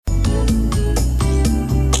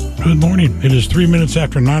Good morning. It is 3 minutes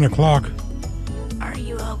after 9 o'clock. Are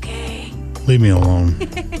you okay? Leave me alone.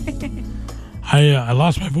 I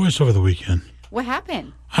lost my voice over the weekend. What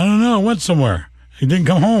happened? I don't know. I went somewhere. It didn't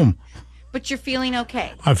come home. But you're feeling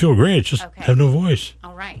okay. I feel great. Just have no voice.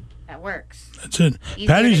 All right. That works. That's it.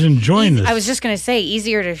 Patty's enjoying this. I was just going to say,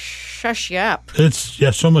 easier to shush you up. It's,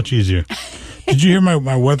 so much easier. Did you hear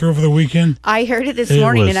my weather over the weekend? I heard it this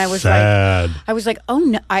morning, and I was sad. oh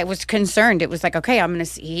no, I was concerned. It was like, okay, I'm going to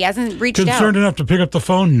see. He hasn't reached out. Concerned enough to pick up the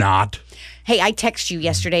phone? Not. Hey, I texted you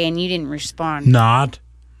yesterday, and you didn't respond. Not.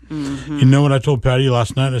 Mm-hmm. You know what I told Patty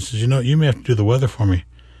last night? I said, you may have to do the weather for me.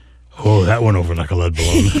 Oh, that went over like a lead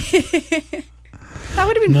balloon. That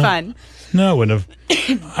would have been fun. No, it wouldn't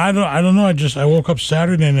have. I don't know. I woke up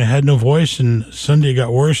Saturday and I had no voice, and Sunday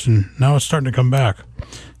got worse, and now it's starting to come back.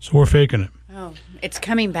 So we're faking it. Oh, it's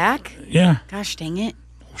coming back? Yeah. Gosh dang it.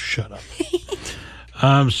 Oh, shut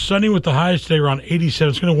up. Sunny with the highs today around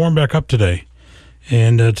 87. It's going to warm back up today.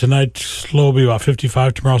 And tonight, low will be about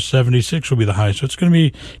 55. Tomorrow, 76 will be the high. So it's going to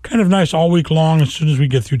be kind of nice all week long as soon as we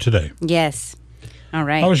get through today. Yes. All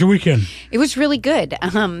right. How was your weekend? It was really good.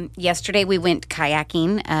 Yesterday we went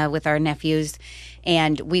kayaking with our nephews,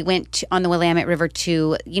 and we went on the Willamette River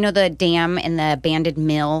to, the dam and the abandoned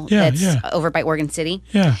mill that's over by Oregon City.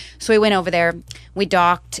 Yeah. So we went over there, we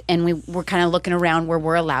docked, and we were kind of looking around where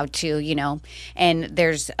we're allowed to, and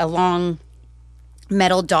there's a long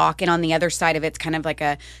metal dock, and on the other side of it's kind of like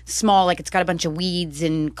a small, it's got a bunch of weeds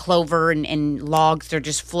and clover and logs. They're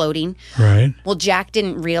just floating. Right. Well, Jack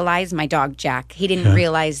didn't realize, my dog Jack, he didn't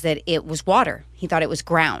realize that it was water. He thought it was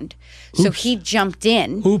ground. Oops. So he jumped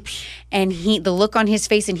in. Oops. And the look on his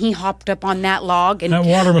face, and he hopped up on that log. And that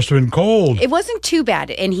water must have been cold. It wasn't too bad.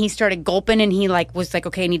 And he started gulping, and he was like,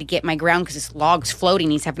 okay, I need to get my ground because this log's floating.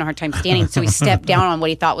 He's having a hard time standing. So he stepped down on what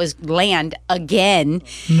he thought was land again.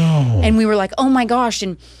 No. And we were like, oh my gosh.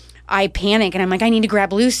 And I panic, and I'm like, I need to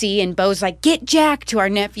grab Lucy. And Bo's like, get Jack, to our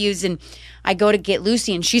nephews. And I go to get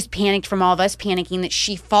Lucy, and she's panicked from all of us panicking that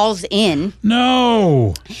she falls in.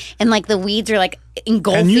 No. And the weeds are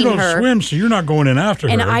engulfing her. And you don't swim, so you're not going in after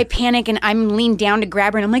her. And I panic, and I'm leaned down to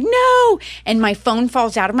grab her, and I'm like, no. And my phone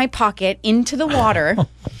falls out of my pocket into the water.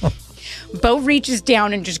 Bo reaches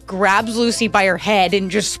down and just grabs Lucy by her head and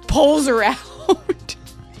just pulls her out.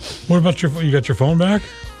 What about you got your phone back?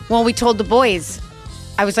 Well, we told the boys.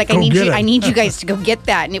 I was like, I need you guys to go get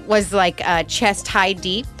that. And it was chest high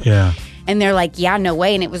deep. Yeah. And they're like, yeah, no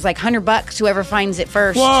way. And it was $100, whoever finds it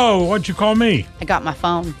first. Whoa, what'd you call me? I got my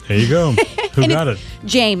phone. There you go. Who got it?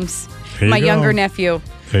 James, my younger nephew.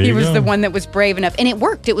 He was the one that was brave enough. And it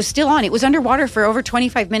worked. It was still on. It was underwater for over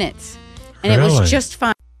 25 minutes. And it was just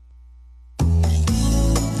fine.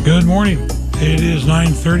 Good morning. It is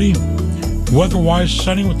 9:30. Weather-wise,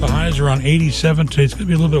 sunny with the highs around 87 today. It's going to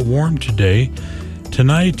be a little bit warm today.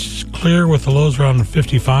 Tonight, clear with the lows around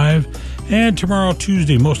 55. And tomorrow,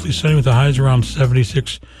 Tuesday, mostly sunny with the highs around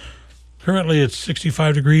 76. Currently, it's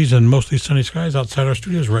 65 degrees and mostly sunny skies outside our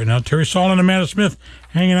studios right now. Terry Saul and Amanda Smith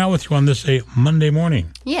hanging out with you on this Monday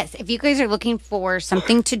morning. Yes, if you guys are looking for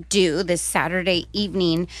something to do this Saturday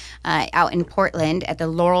evening out in Portland at the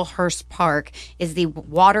Laurelhurst Park is the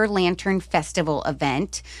Water Lantern Festival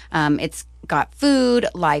event. It's got food,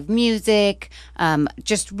 live music,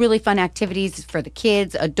 just really fun activities for the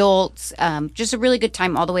kids, adults, just a really good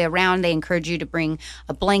time all the way around. They encourage you to bring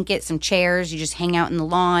a blanket, some chairs. You just hang out in the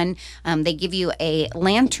lawn. They give you a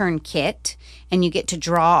lantern kit, and you get to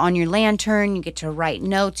draw on your lantern. You get to write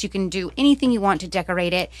notes. You can do anything you want to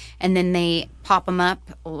decorate it, and then they pop them up,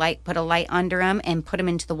 put a light under them, and put them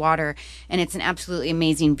into the water. And it's an absolutely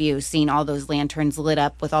amazing view, seeing all those lanterns lit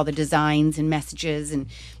up with all the designs and messages, and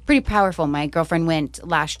pretty powerful. My girlfriend went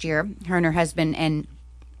last year, her and her husband, and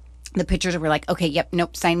the pictures were like, okay, yep,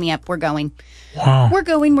 nope, sign me up. We're going. Wow. We're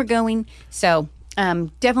going. So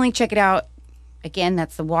definitely check it out. Again,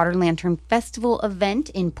 that's the Water Lantern Festival event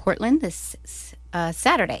in Portland this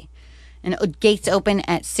Saturday. And gates open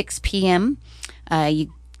at 6 p.m.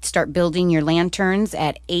 You start building your lanterns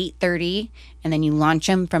at 8:30, and then you launch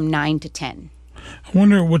them from 9 to 10. I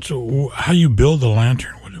wonder how you build the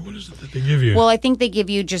lantern. What is it that they give you? Well, I think they give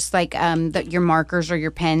you just your markers or your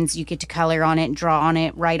pens. You get to color on it, draw on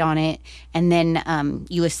it, write on it, and then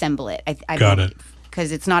you assemble it. I got it.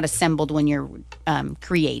 Because it's not assembled when you're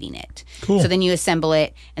creating it. Cool. So then you assemble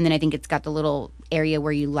it, and then I think it's got the little area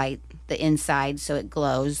where you light the inside so it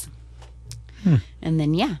glows. And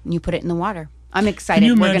then, you put it in the water. I'm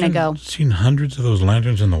excited. We're going to go. Seen hundreds of those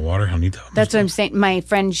lanterns in the water. How neat that was. That's what I'm saying. My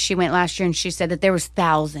friend, she went last year, and she said that there was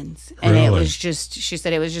thousands. And really? It was she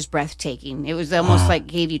said it was just breathtaking. It was almost like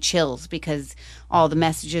gave you chills because all the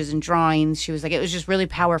messages and drawings. She was like, it was just really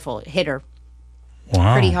powerful. It hit her.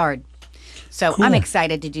 Wow. pretty hard. So Cool. I'm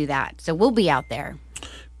excited to do that. So we'll be out there,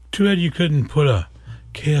 Too bad you couldn't put a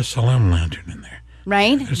KSLM lantern in there.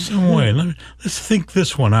 right? There's some way. Let's think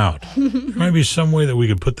this one out. There might be some way that we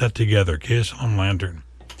could put that together, KSLM lantern,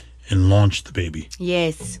 and launch the baby.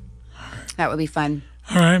 Yes, that would be fun.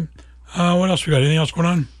 All right. What else we got? Anything else going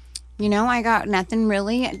on? I got nothing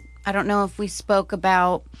really. I don't know if we spoke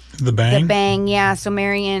about The bang? the bang. Yeah, so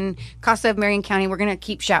Casa of Marion County, we're going to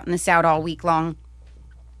keep shouting this out all week long.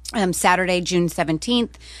 Saturday, June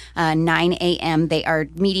 17th, 9 a.m. They are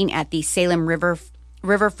meeting at the Salem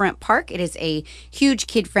Riverfront Park. It is a huge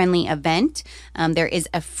kid-friendly event. There is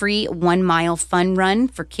a free 1 mile fun run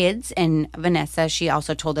for kids. And Vanessa, she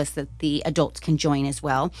also told us that the adults can join as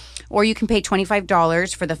well. Or you can pay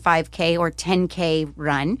 $25 for the 5K or 10K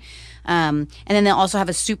run. And then they'll also have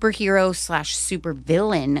a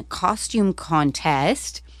superhero/supervillain costume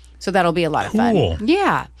contest. So that'll be a lot of Cool. fun.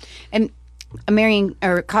 Yeah. And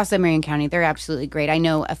Casa of Marion County, they're absolutely great. I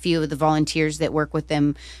know a few of the volunteers that work with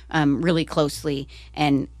them really closely,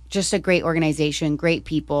 and just a great organization, great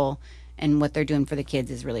people, and what they're doing for the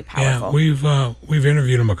kids is really powerful. Yeah, we've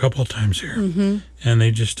interviewed them a couple of times here, and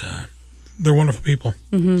they just they're wonderful people.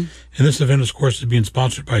 And this event, of course, is being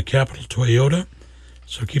sponsored by Capital Toyota.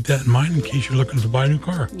 So keep that in mind in case you're looking to buy a new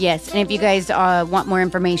car. Yes, and if you guys want more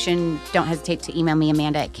information, don't hesitate to email me,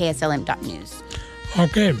 Amanda at kslm.news.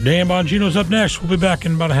 Okay, Dan Bongino's up next. We'll be back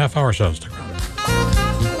in about a half hour, so stick around.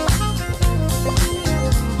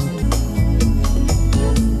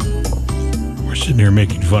 We're sitting here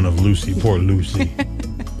making fun of Lucy. Poor Lucy.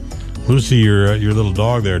 Lucy, your little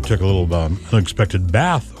dog there took a little unexpected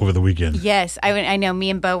bath over the weekend. Yes, I know. Me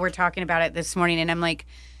and Bo were talking about it this morning, and I'm like,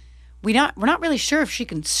 we're not really sure if she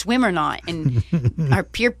can swim or not. And our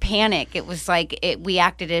pure panic, it was like we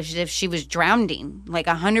acted as if she was drowning, like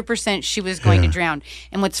 100% she was going to drown.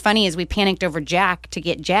 And what's funny is we panicked over Jack to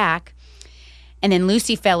get Jack, and then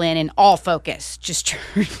Lucy fell in, and all focus just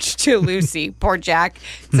turned to Lucy. Poor Jack.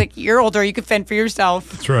 It's like, you're older, you can fend for yourself.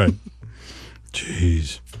 That's right.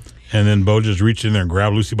 Jeez. And then Bo just reached in there and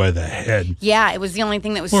grabbed Lucy by the head. Yeah, it was the only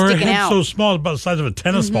thing that was Well, her sticking head's out. so small, it's about the size of a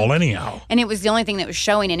tennis ball anyhow. And it was the only thing that was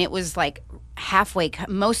showing, and it was like halfway,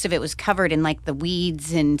 most of it was covered in like the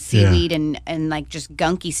weeds and seaweed and like just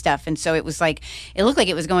gunky stuff. And so it was like, it looked like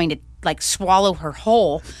it was going to like swallow her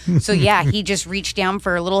whole. So yeah, he just reached down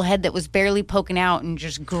for a little head that was barely poking out and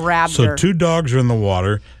just grabbed her. So 2 dogs are in the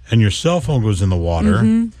water, and your cell phone goes in the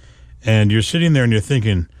water, and you're sitting there and you're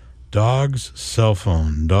thinking, dog's cell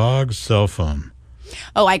phone, dog's cell phone.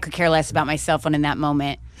 Oh, I could care less about my cell phone in that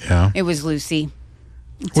moment. Yeah. It was Lucy.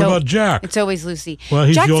 What about Jack? It's always Lucy. Well,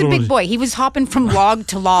 he's Jack's the a older big one. boy. He was hopping from log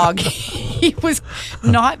to log. He was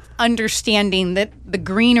not understanding that the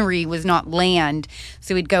greenery was not land.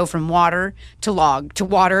 So he'd go from water to log to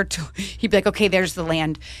water to. He'd be like, okay, there's the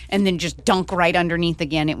land. And then just dunk right underneath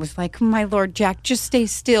again. It was like, my Lord, Jack, just stay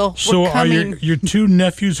still. So We're are coming. your 2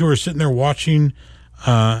 nephews who are sitting there watching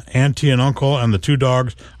auntie and uncle and the 2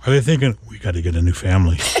 dogs, are they thinking, we got to get a new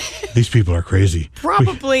family? These people are crazy.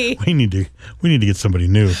 Probably. We need to get somebody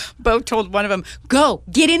new. Bo told one of them, go,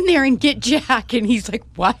 get in there and get Jack. And he's like,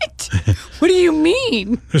 what? What do you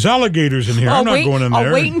mean? There's alligators in here. I'm not going in there.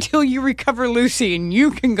 I'll wait until you recover Lucy and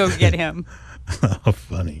you can go get him. Oh,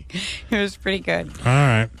 funny. It was pretty good. All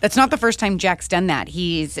right. That's not the first time Jack's done that.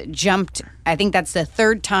 He's jumped, I think that's the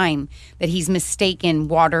 3rd time that he's mistaken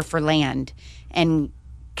water for land and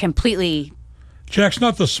completely. Jack's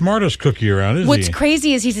not the smartest cookie around, is What's he?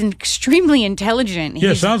 crazy is he's extremely intelligent. Yeah,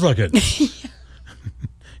 He's- sounds like it.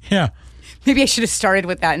 Yeah. Maybe I should have started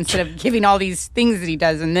with that instead of giving all these things that he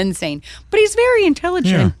does and then saying, but he's very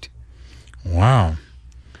intelligent. Wow.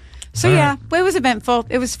 So All yeah, right. it was eventful.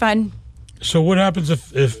 It was fun. So what happens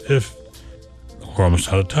if we're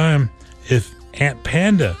almost out of time, if Aunt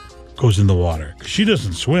Panda goes in the water? 'Cause she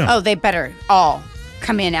doesn't swim. Oh, they better all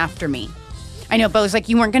come in after me. I know Bo's like,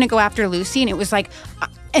 you weren't going to go after Lucy. And it was like,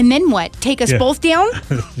 and then what? Take us Yeah. both down?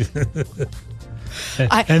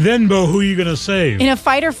 And then, Bo, who are you going to save? In a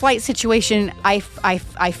fight or flight situation, I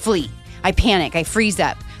flee. I panic. I freeze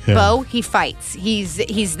up. Yeah. Bo, he fights.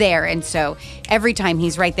 He's there. And so every time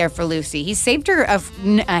he's right there for Lucy. He's saved her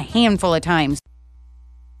a handful of times.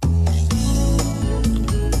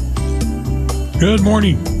 Good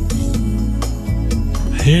morning.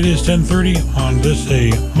 It is 10:30 on this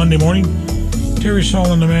Monday morning. Terry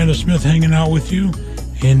Saul and Amanda Smith hanging out with you,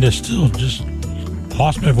 and still just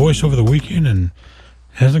lost my voice over the weekend and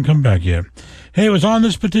hasn't come back yet. Hey, it was on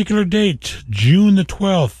this particular date, June the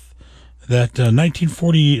 12th, that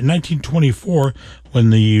 1924, when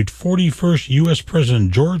the 41st U.S.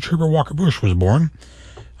 President George Herbert Walker Bush was born.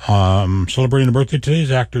 Celebrating a birthday today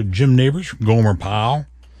is actor Jim Nabors from Gomer Pyle.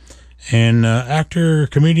 And actor,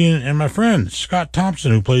 comedian, and my friend Scott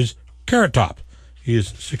Thompson, who plays Carrot Top. He is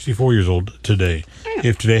 64 years old today. Yeah.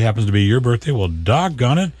 If today happens to be your birthday, well,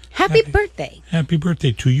 doggone it. Happy birthday. Happy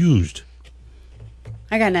birthday to used.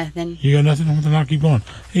 I got nothing. You got nothing? Well, then I'll keep going.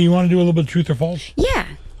 Hey, you want to do a little bit of truth or false? Yeah.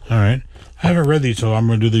 All right. I haven't read these, so I'm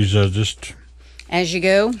going to do these just as you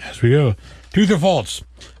go. As we go. Truth or false?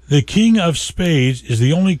 The king of spades is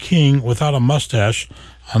the only king without a mustache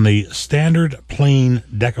on the standard plain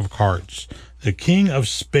deck of cards. The king of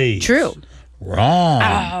spades. True. Wrong.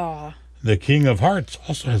 Oh. The king of hearts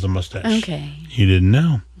also has a mustache. Okay. You didn't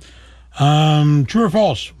know. True or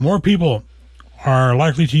false? More people are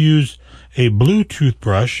likely to use a blue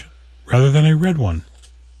toothbrush rather than a red one.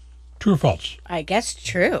 True or false? I guess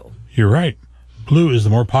true. You're right. Blue is the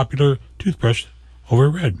more popular toothbrush over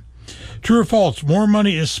red. True or false? More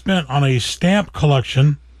money is spent on a stamp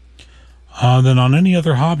collection than on any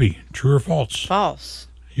other hobby. True or false? False.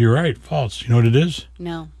 You're right. False. You know what it is?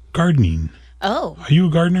 No. Gardening. Oh. Are you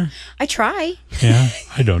a gardener? I try. Yeah,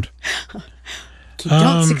 I don't.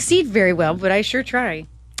 Don't succeed very well, but I sure try.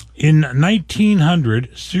 In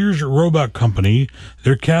 1900, Sears Roebuck Company,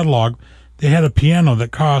 their catalog, they had a piano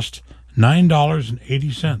that cost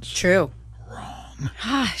 $9.80. True. Wrong.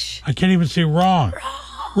 Gosh. I can't even say wrong.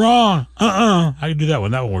 Wrong. I can do that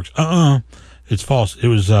one. That one works. It's false. It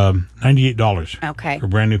was $98. Okay. For a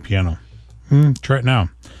brand new piano. Try it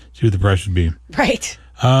now. See what the price would be. Right.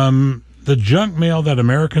 The junk mail that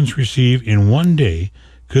Americans receive in one day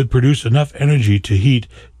could produce enough energy to heat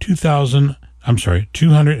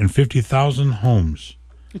 250,000 homes.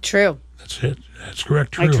 True. That's it. That's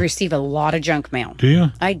correct. True. I receive a lot of junk mail. Do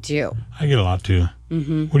you? I do. I get a lot too.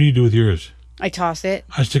 Mm-hmm. What do you do with yours? I toss it.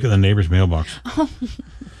 I stick it in the neighbor's mailbox.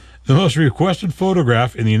 The most requested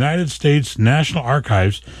photograph in the United States National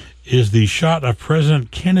Archives is the shot of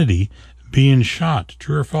President Kennedy being shot.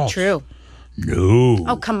 True or false? True. No.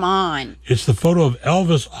 Oh, come on. It's the photo of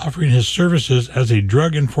Elvis offering his services as a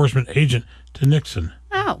drug enforcement agent to Nixon.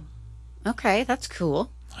 Oh, okay. That's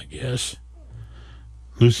cool. I guess.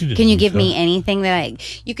 Lucy didn't Can you think give so. me anything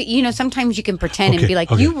that you could, sometimes you can pretend and Okay, be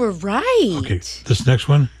like, okay. you were right. Okay, this next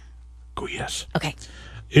one, go yes. Okay.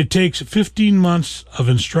 It takes 15 months of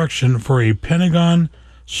instruction for a Pentagon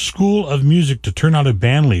School of Music to turn out a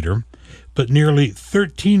band leader, but nearly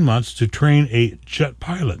 13 months to train a jet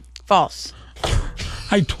pilot. False.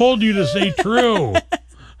 I told you to say true.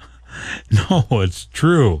 No, it's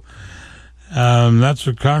true. That's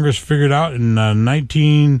what Congress figured out in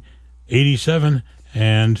 1987,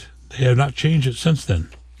 and they have not changed it since then.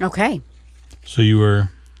 Okay. So you're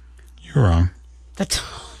wrong. That's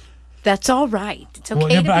all right. It's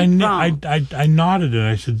okay to be I nodded and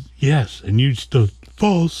I said yes, and you still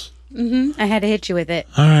false. Mm-hmm. I had to hit you with it.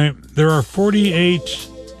 All right. There are 48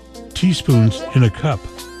 teaspoons in a cup.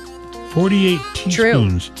 48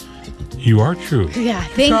 teaspoons. True. You are true. Yeah,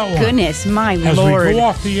 thank goodness, my As Lord. As we go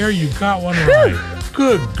off the air, you got one right.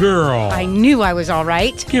 Good girl. I knew I was all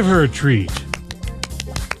right. Give her a treat.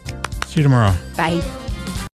 See you tomorrow. Bye.